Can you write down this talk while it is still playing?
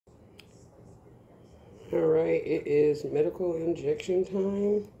Alright, it is medical injection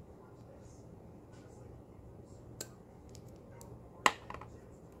time.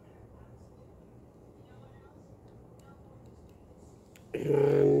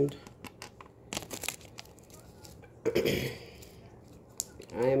 And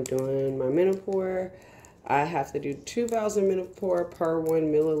I am doing my Menopur. I have to do 2 vials of Menopur per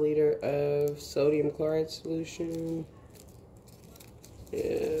 1 milliliter of sodium chloride solution.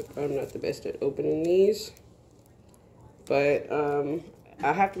 Yeah, I'm not the best at opening these. But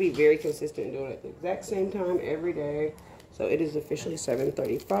I have to be very consistent doing it at the exact same time every day. So it is officially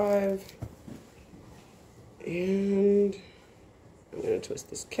 7:35. And I'm going to twist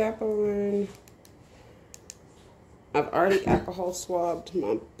this cap on. I've already alcohol swabbed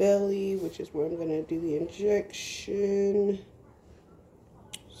my belly, which is where I'm going to do the injection.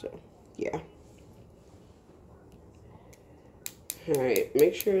 So, yeah. Alright,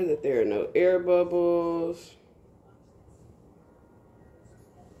 make sure that there are no air bubbles.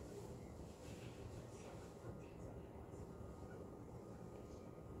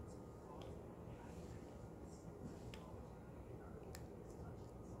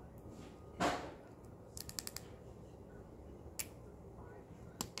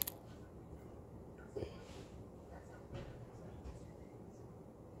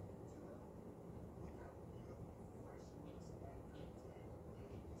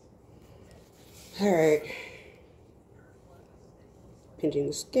 Alright. Pinching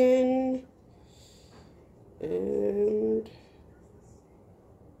the skin. And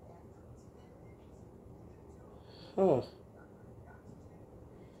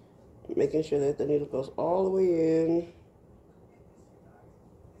making sure that the needle goes all the way in.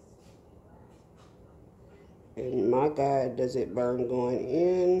 And my God, does it burn going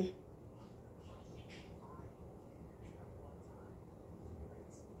in.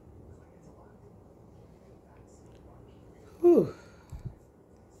 Whew.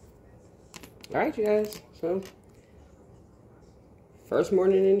 Alright, you guys. So, first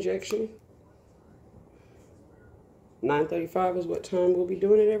morning injection. 9:35 is what time we'll be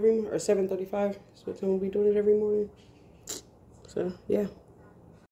doing it every morning. Or 7:35 is what time we'll be doing it every morning. So, yeah.